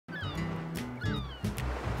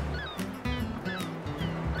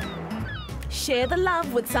Share the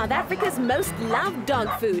love with South Africa's most loved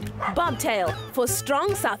dog food, Bobtail, for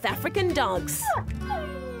strong South African dogs.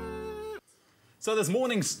 So this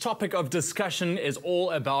morning's topic of discussion is all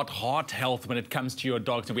about heart health when it comes to your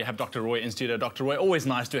dogs. And we have Dr. Roy in studio. Dr. Roy, always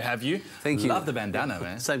nice to have you. Thank you. Love the bandana,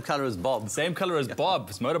 man. Same colour as Bob. Same colour as Bob.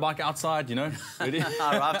 His motorbike outside, you know. Ready?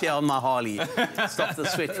 I arrived here on my Harley. Stop the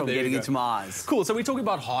sweat from getting into my eyes. Cool. So we're talking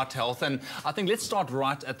about heart health. And I think let's start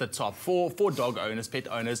right at the top. For dog owners, pet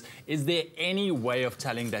owners, is there any way of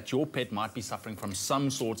telling that your pet might be suffering from some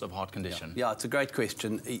sorts of heart condition? Yeah, it's a great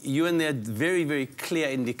question. You and there are very, very clear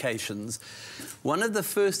indications. One of the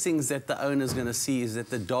first things that the owner is going to see is that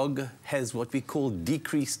the dog has what we call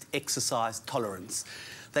decreased exercise tolerance.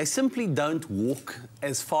 They simply don't walk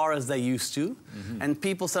as far as they used to. And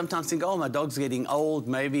people sometimes think, oh, my dog's getting old,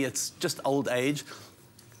 maybe it's just old age.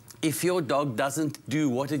 If your dog doesn't do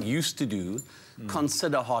what it used to do,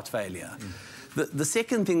 consider heart failure. The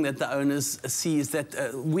second thing that the owners see is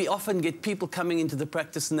that we often get people coming into the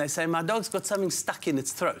practice and they say, my dog's got something stuck in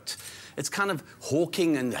its throat. It's kind of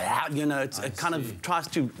hawking and, you know, it kind of tries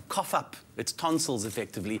to cough up its tonsils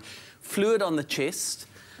effectively. Fluid on the chest,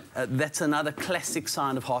 that's another classic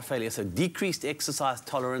sign of heart failure. So decreased exercise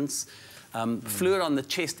tolerance, fluid on the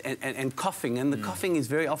chest and coughing. And the coughing is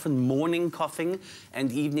very often morning coughing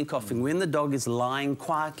and evening coughing. When the dog is lying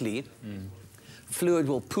quietly, fluid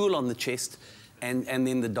will pool on the chest and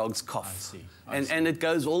then the dog's cough. And it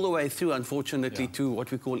goes all the way through, unfortunately, to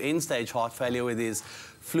what we call end-stage heart failure, where there's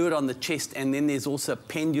fluid on the chest, and then there's also a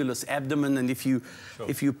pendulous abdomen, and if you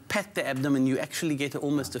pat the abdomen, you actually get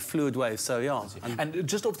almost a fluid wave. So, yeah. And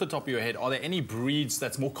just off the top of your head, are there any breeds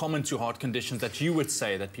that's more common to heart conditions that you would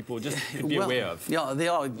say that people just could be aware of? Yeah,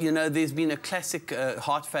 there are. You know, there's been a classic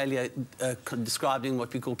heart failure described in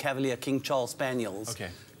what we call Cavalier King Charles Spaniels. Okay.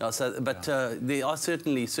 But there are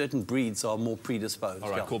certainly certain breeds are more predisposed. All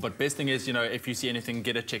right, cool. But best thing is, you know, if you see anything,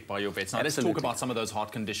 get it checked by your vets. Now, let's talk about some of those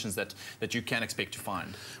heart conditions that you can expect to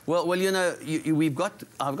find. Well, you know,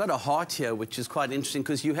 I've got a heart here, which is quite interesting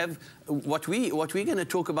because you have what we're going to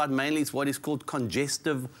talk about mainly is what is called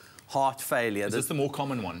congestive heart failure. Is this the more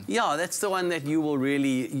common one? Yeah, that's the one that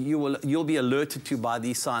you'll be alerted to by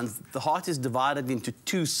these signs. The heart is divided into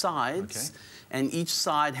two sides, and each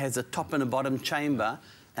side has a top and a bottom chamber,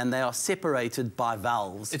 and they are separated by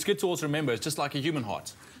valves. It's good to also remember, it's just like a human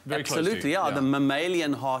heart. Very Absolutely, close to. The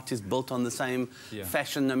mammalian heart is built on the same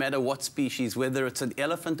fashion, no matter what species, whether it's an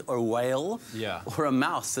elephant or a whale or a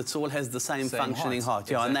mouse, it all has the same functioning heart.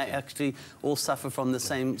 Exactly. And they actually all suffer from the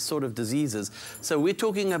same sort of diseases. So we're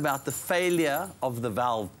talking about the failure of the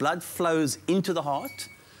valve. Blood flows into the heart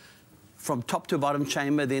from top to bottom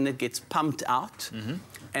chamber, then it gets pumped out.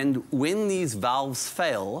 And when these valves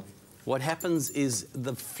fail, what happens is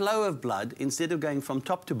the flow of blood, instead of going from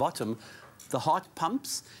top to bottom, the heart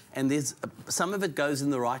pumps, and there's some of it goes in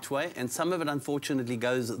the right way, and some of it, unfortunately,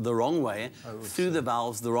 goes the wrong way, through the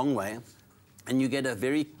valves the wrong way, and you get a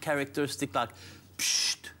very characteristic, like,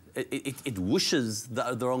 psht, it whooshes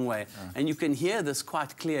the wrong way. And you can hear this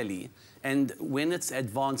quite clearly, and when it's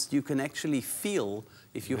advanced, you can actually feel,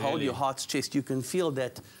 if you hold your heart's chest, you can feel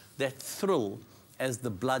that thrill as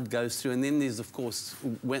the blood goes through. And then there's, of course,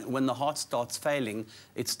 when the heart starts failing,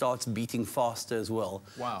 it starts beating faster as well.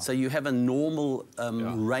 Wow. So you have a normal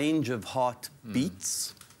range of heart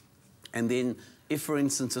beats. And then if, for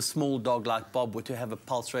instance, a small dog like Bob were to have a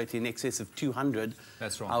pulse rate in excess of 200,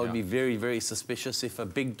 that's right, I would be very, very suspicious. If a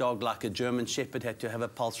big dog like a German Shepherd had to have a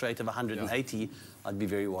pulse rate of 180, I'd be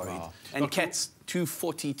very worried. Wow. And cats,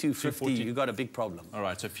 240, 250, you've got a big problem. All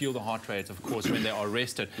right, so feel the heart rate, of course, when they are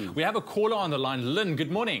rested. We have a caller on the line. Lynn,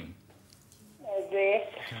 good morning. Hello there.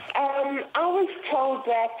 I was told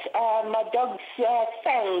that my dog's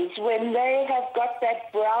fangs, when they have got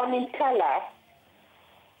that browny colour,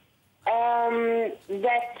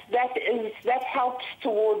 that helps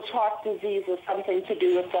towards heart disease or something to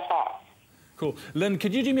do with the heart. Cool. Lynn,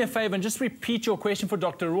 could you do me a favour and just repeat your question for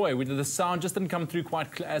Dr. Roy? The sound just didn't come through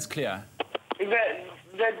quite as clear.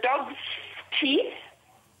 The dog's teeth,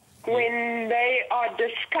 when they are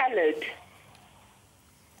discoloured.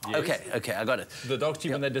 Yes. Okay, I got it. The dog's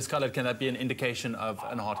teeth, when they're discoloured, can that be an indication of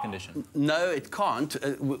a heart condition? No, it can't.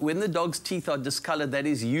 When the dog's teeth are discoloured, that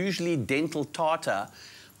is usually dental tartar.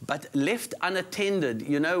 But left unattended,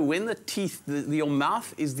 you know, when the teeth, your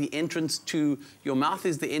mouth is the entrance to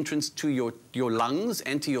your lungs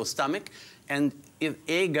and to your stomach, and if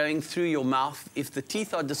air going through your mouth, if the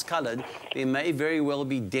teeth are discoloured, there may very well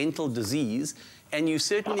be dental disease, and you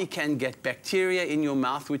certainly can get bacteria in your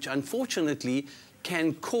mouth, which unfortunately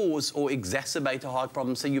can cause or exacerbate a heart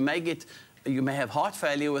problem. So you may have heart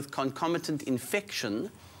failure with concomitant infection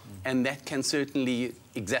and that can certainly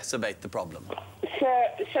exacerbate the problem.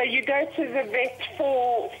 So you go to the vet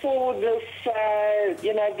for this,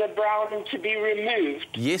 the brown to be removed?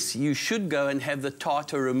 Yes, you should go and have the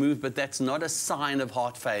tartar removed, but that's not a sign of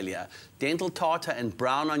heart failure. Dental tartar and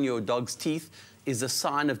brown on your dog's teeth is a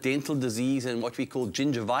sign of dental disease and what we call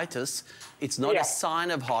gingivitis. It's not a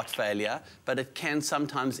sign of heart failure, but it can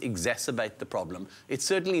sometimes exacerbate the problem. It's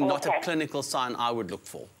certainly not a clinical sign I would look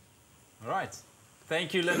for. All right.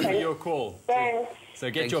 Thank you, Lynn, for your call. Thanks. So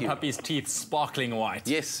get your puppy's teeth sparkling white.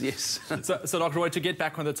 Yes, yes. So Dr. Roy, to get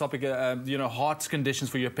back on the topic, heart conditions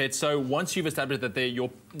for your pet. So once you've established that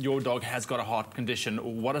your dog has got a heart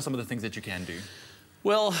condition, what are some of the things that you can do?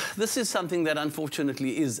 Well, this is something that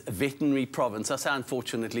unfortunately is veterinary province. I say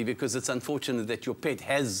unfortunately because it's unfortunate that your pet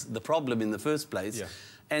has the problem in the first place. Yeah.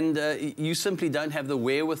 And you simply don't have the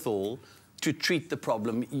wherewithal to treat the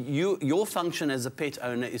problem. Your function as a pet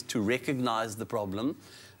owner is to recognize the problem.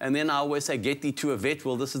 And then I always say, get thee to a vet.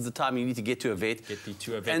 Well, this is the time you need to get to a vet. Get thee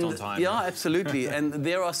to a vet on time. Yeah, absolutely. And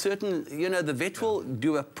there are certain, the vet will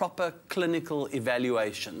do a proper clinical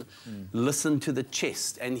evaluation, listen to the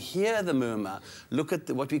chest and hear the murmur, look at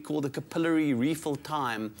what we call the capillary refill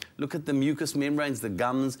time, look at the mucous membranes, the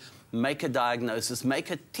gums, make a diagnosis, make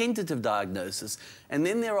a tentative diagnosis. And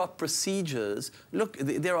then there are procedures. Look,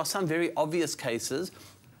 there are some very obvious cases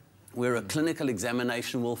where a clinical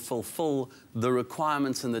examination will fulfill the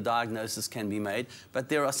requirements and the diagnosis can be made. But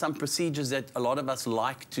there are some procedures that a lot of us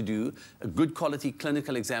like to do, a good quality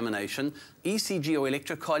clinical examination. ECG or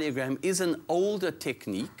electrocardiogram is an older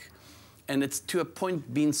technique, and it's to a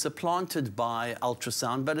point been supplanted by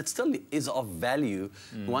ultrasound, but it still is of value.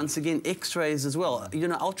 Once again, X-rays as well.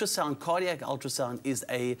 Ultrasound, cardiac ultrasound is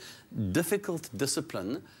a difficult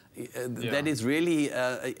discipline. That is really,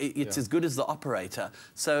 it's as good as the operator.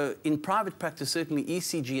 So in private practice, certainly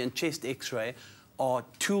ECG and chest X-ray are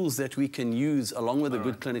tools that we can use along with a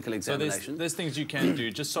good clinical examination. So there's things you can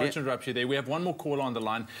do. Just sorry to interrupt you there. We have one more caller on the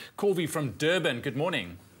line. Corby from Durban. Good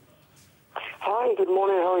morning. Hi, good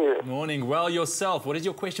morning. How are you? Morning. Well, yourself. What is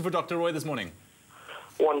your question for Dr. Roy this morning?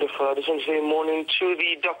 Wonderful. I just want to say morning to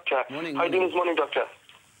the doctor. Morning. How are you doing this morning, doctor?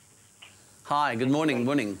 Hi, good morning.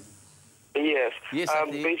 Morning. Yes. Yes,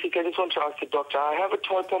 basically, I just want to ask the doctor. I have a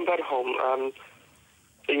toy pump at home.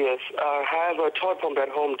 Yes, I have a toy pump at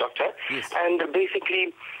home, doctor. Yes. And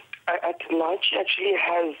basically, at night, she actually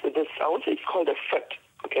has this, I won't say it's called a fit,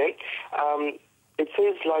 okay? It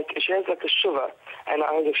says she has like a shiver, and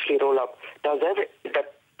eyes actually roll up. Does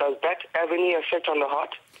that have any effect on the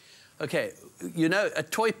heart? Okay, a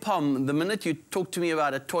toy pom, the minute you talk to me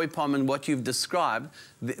about a toy pom and what you've described,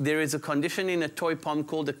 there is a condition in a toy pom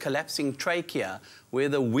called a collapsing trachea, where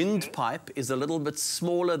the windpipe is a little bit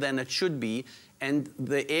smaller than it should be, and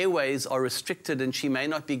the airways are restricted, and she may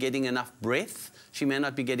not be getting enough breath, she may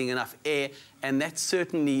not be getting enough air, and that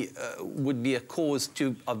certainly would be a cause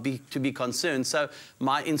to be concerned. So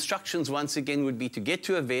my instructions, once again, would be to get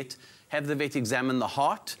to a vet, have the vet examine the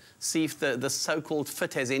heart, see if the so-called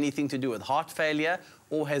fit has anything to do with heart failure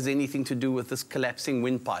or has anything to do with this collapsing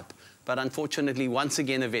windpipe. But unfortunately, once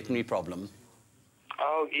again, a veterinary problem.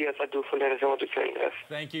 Oh, yes, I do fully understand what you're saying, yes.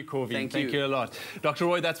 Thank you, Corby. Thank you a lot. Dr.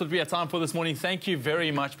 Roy, that's what we have time for this morning. Thank you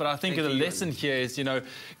very much. But I think the lesson here is,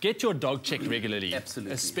 get your dog checked regularly.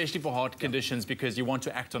 Absolutely. Especially for heart conditions, because you want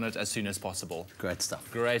to act on it as soon as possible. Great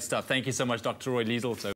stuff. Great stuff. Thank you so much, Dr. Roy Liesel.